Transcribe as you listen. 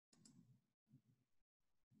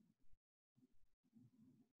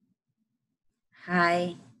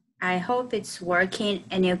Hi, I hope it's working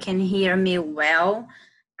and you can hear me well.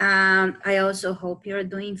 I also hope you're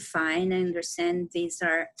doing fine. I understand these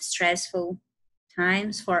are stressful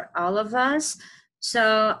times for all of us.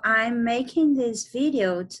 So I'm making this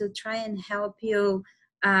video to try and help you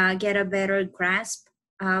get a better grasp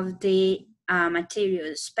of the material.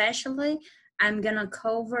 Especially, I'm gonna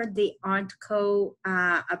cover the article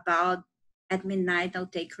about At Midnight I'll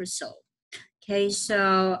Take Her Soul. Okay,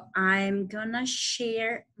 so I'm gonna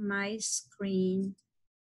share my screen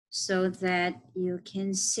so that you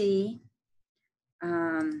can see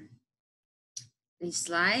the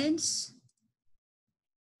slides.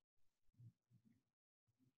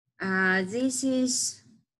 This is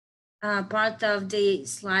part of the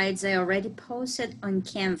slides I already posted on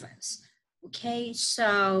Canvas. Okay,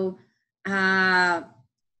 so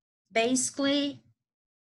basically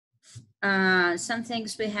some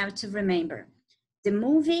things we have to remember. The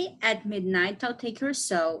movie At Midnight I'll Take Your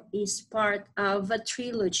Soul is part of a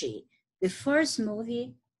trilogy. The first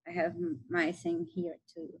movie, I have my thing here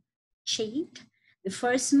to cheat. The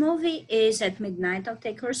first movie is At Midnight I'll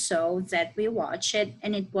Take Your Soul that we watched it,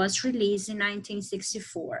 and it was released in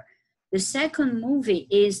 1964. The second movie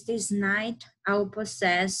is This Night I'll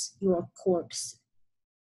Possess Your Corpse,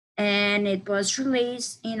 and it was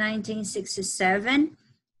released in 1967.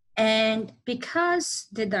 And because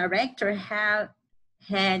the director had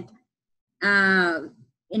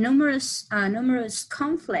numerous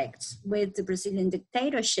conflicts with the Brazilian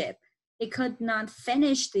dictatorship, he could not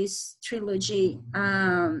finish this trilogy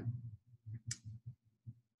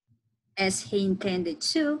as he intended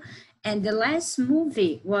to. And the last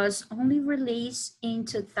movie was only released in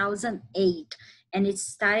 2008, and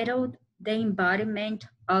it's titled The Embodiment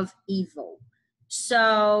of Evil.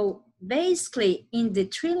 So basically, in the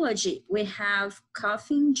trilogy, we have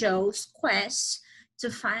Coffin Joe's quest to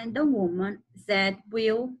find a woman that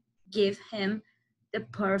will give him the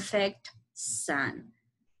perfect son,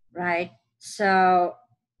 right? So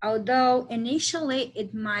although initially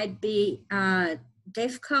it might be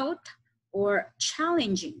difficult or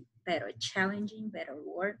challenging, better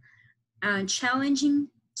word, challenging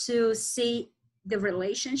to see the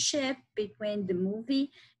relationship between the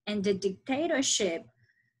movie and the dictatorship.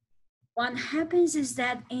 What happens is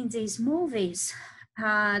that in these movies,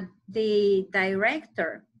 the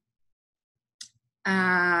director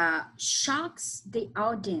shocks the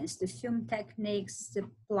audience, the film techniques, the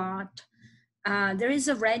plot. There is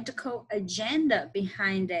a radical agenda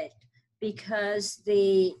behind it because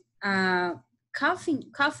the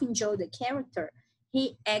Coffin Joe, the character,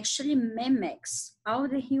 he actually mimics all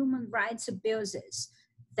the human rights abuses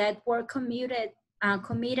that were committed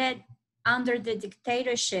under the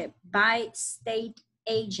dictatorship by state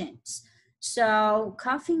agents. So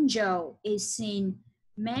Coffin Joe is seen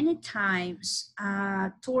many times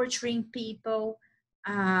torturing people,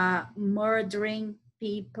 murdering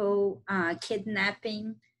people,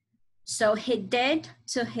 kidnapping. So he did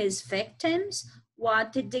to his victims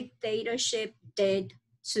what the dictatorship did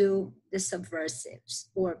to the subversives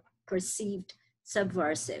or perceived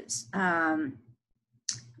subversives.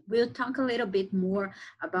 We'll talk a little bit more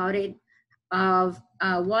about it, of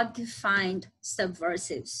what defined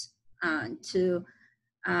subversives to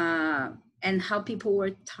and how people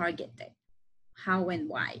were targeted, how and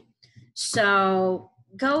why. So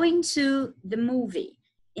going to the movie,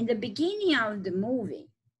 in the beginning of the movie,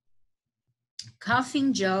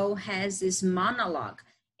 Coffin Joe has this monologue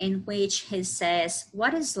in which he says,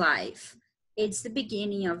 what is life? It's the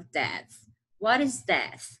beginning of death. What is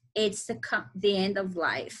death? It's the end of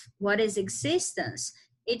life. What is existence?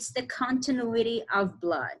 It's the continuity of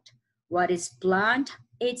blood. What is blood?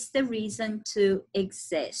 It's the reason to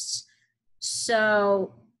exist.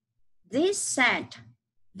 So this set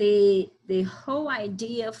the whole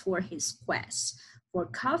idea for his quest, for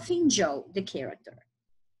Coffin Joe, the character.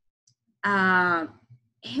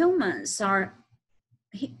 Humans are,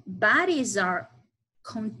 bodies are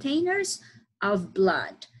containers of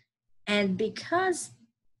blood. And because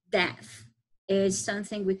death is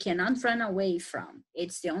something we cannot run away from,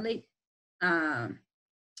 it's the only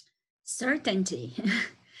certainty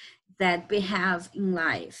that we have in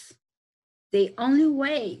life. The only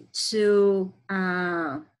way to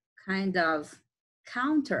kind of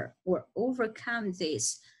counter or overcome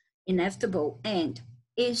this inevitable end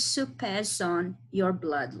is to pass on your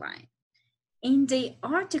bloodline. In the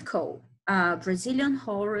article, Brazilian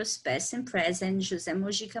Horrors, Past and Present, José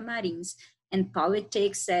Mojica Marins, and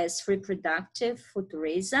Politics as Reproductive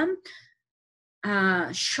Futurism,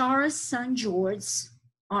 Charles St. George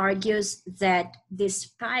argues that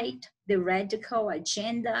despite the radical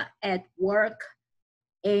agenda at work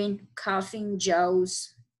in Coffin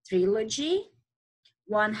Joe's trilogy,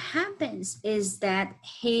 what happens is that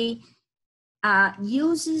he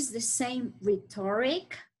uses the same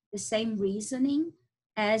rhetoric, the same reasoning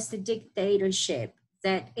as the dictatorship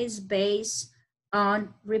that is based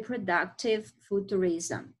on reproductive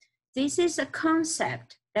futurism. This is a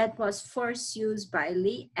concept that was first used by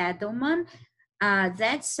Lee Edelman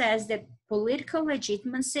that says that political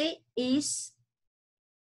legitimacy is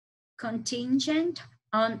contingent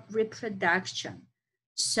on reproduction.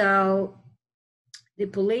 So the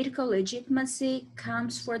political legitimacy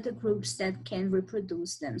comes for the groups that can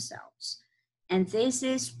reproduce themselves. And this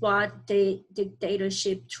is what the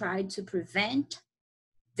dictatorship tried to prevent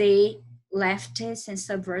the leftists and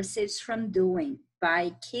subversives from doing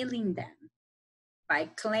by killing them, by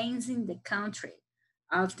cleansing the country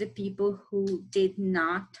of the people who did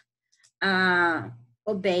not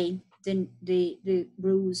obey the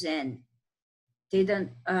rules and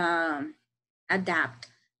didn't adapt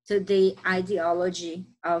to the ideology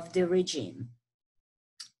of the regime.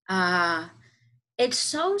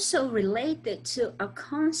 It's also related to a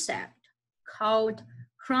concept called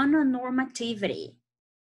chrononormativity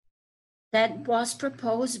that was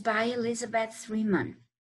proposed by Elizabeth Freeman.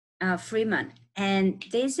 And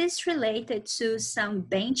this is related to some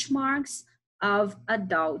benchmarks of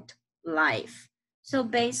adult life. So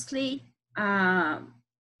basically,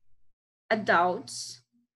 adults,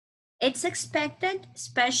 it's expected,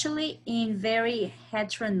 especially in very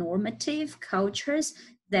heteronormative cultures,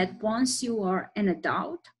 that once you are an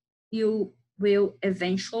adult, you will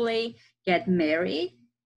eventually get married.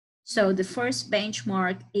 So the first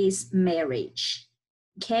benchmark is marriage,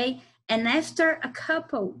 okay? And after a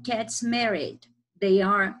couple gets married, they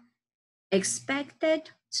are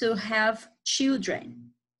expected to have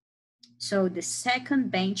children. So the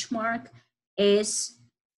second benchmark is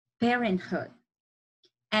parenthood.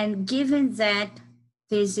 And given that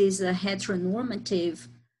this is a heteronormative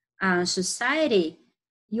society,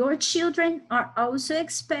 your children are also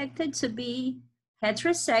expected to be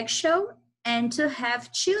heterosexual and to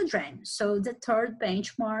have children. So the third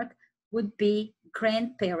benchmark would be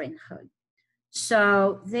grandparenthood.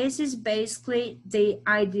 So this is basically the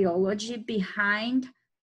ideology behind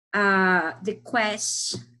the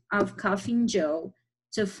quest of Coffin Joe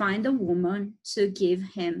to find a woman to give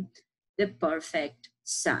him the perfect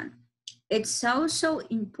son. It's also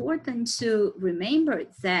important to remember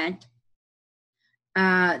that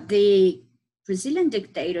the Brazilian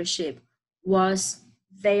dictatorship was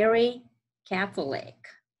very Catholic,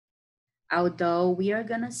 although we are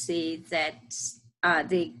going to see that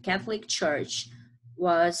the Catholic Church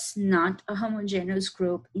was not a homogeneous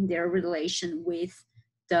group in their relation with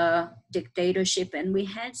the dictatorship, and we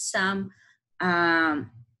had some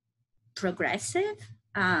progressive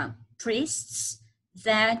priests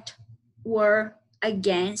that were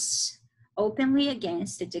openly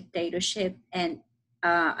against the dictatorship and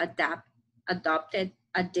adopted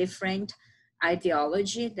a different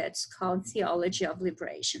ideology that's called theology of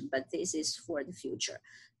liberation, but this is for the future.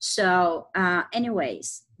 So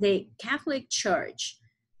anyways, the Catholic Church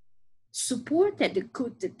supported the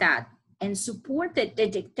coup d'etat and supported the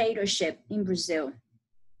dictatorship in Brazil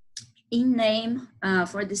in name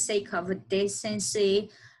for the sake of decency,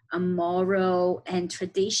 moral, and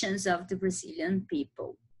traditions of the Brazilian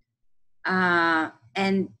people.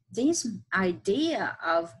 And this idea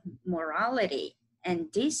of morality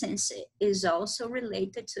and decency is also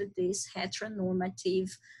related to this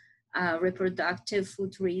heteronormative reproductive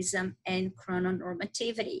futurism and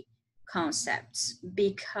chrononormativity concepts,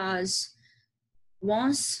 because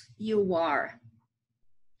once you are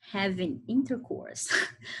having intercourse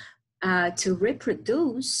to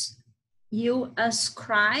reproduce, you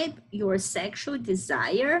ascribe your sexual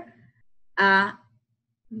desire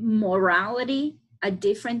morality, a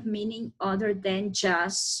different meaning other than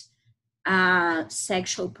just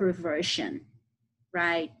sexual perversion,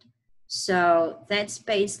 right? So that's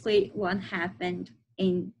basically what happened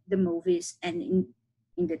in the movies and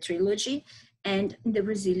in the trilogy and in the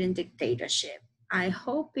Brazilian dictatorship. I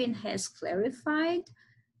hope it has clarified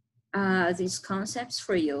these concepts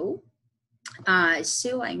for you.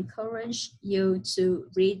 Still, I encourage you to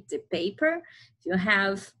read the paper. If you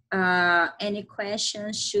have any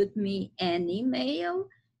questions, shoot me an email.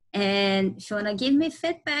 And if you want to give me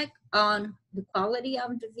feedback on the quality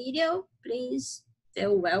of the video, please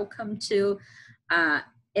feel welcome to.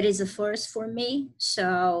 It is a first for me,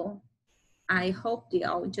 so I hope the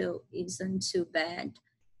audio isn't too bad.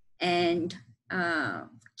 And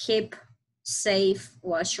keep safe,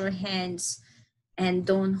 wash your hands, and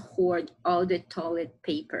don't hoard all the toilet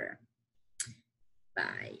paper.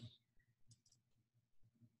 Bye.